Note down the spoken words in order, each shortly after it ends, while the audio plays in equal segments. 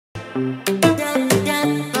Hey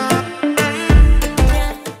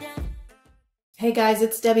guys,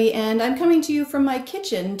 it's Debbie and I'm coming to you from my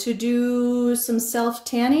kitchen to do some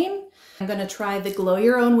self-tanning. I'm going to try the Glow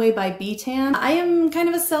Your Own Way by B.Tan. I am kind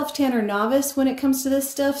of a self-tanner novice when it comes to this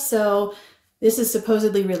stuff, so this is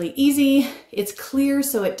supposedly really easy. It's clear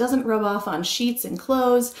so it doesn't rub off on sheets and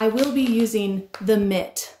clothes. I will be using the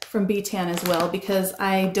mitt from B.Tan as well because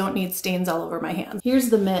I don't need stains all over my hands. Here's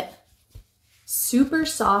the mitt. Super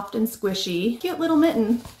soft and squishy. Cute little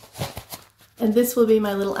mitten. And this will be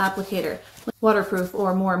my little applicator. Waterproof,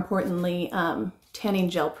 or more importantly, tanning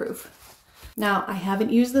gel proof. Now, I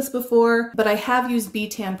haven't used this before, but I have used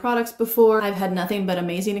B.Tan products before. I've had nothing but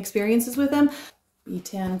amazing experiences with them.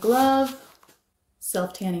 B.Tan glove,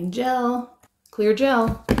 self-tanning gel, clear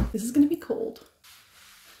gel. This is gonna be cold.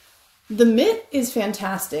 The mitt is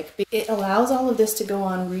fantastic. It allows all of this to go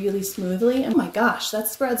on really smoothly. Oh my gosh, that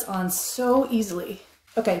spreads on so easily.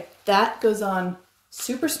 Okay, that goes on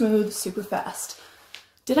super smooth, super fast.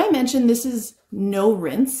 Did I mention this is no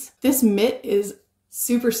rinse? This mitt is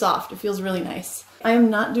super soft. It feels really nice. I am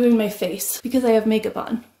not doing my face because I have makeup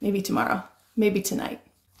on. Maybe tomorrow, maybe tonight.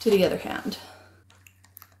 To the other hand.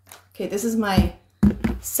 Okay, this is my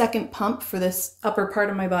second pump for this upper part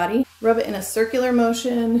of my body. Rub it in a circular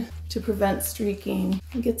motion to prevent streaking.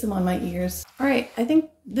 Get some on my ears. All right, I think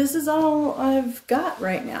this is all I've got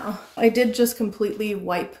right now. I did just completely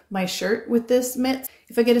wipe my shirt with this mitt.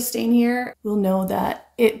 If I get a stain here, we'll know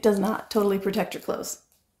that it does not totally protect your clothes.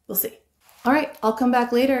 We'll see. All right, I'll come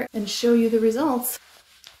back later and show you the results.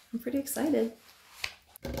 I'm pretty excited.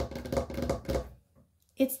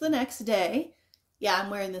 It's the next day. Yeah,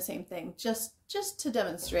 I'm wearing the same thing, just to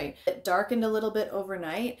demonstrate. It darkened a little bit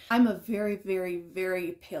overnight. I'm a very, very,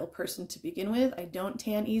 very pale person to begin with. I don't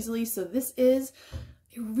tan easily, so this is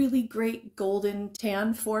a really great golden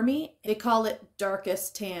tan for me. They call it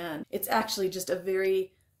darkest tan. It's actually just a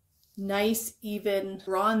very nice, even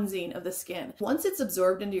bronzing of the skin. Once it's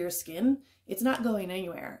absorbed into your skin, it's not going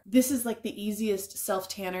anywhere. This is like the easiest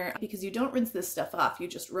self-tanner because you don't rinse this stuff off. You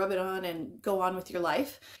just rub it on and go on with your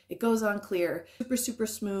life. It goes on clear, super, super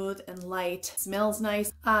smooth and light. Smells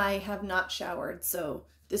nice. I have not showered, so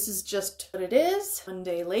this is just what it is. One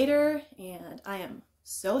day later, and I am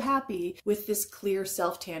so happy with this clear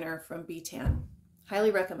self-tanner from B.Tan.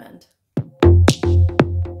 Highly recommend.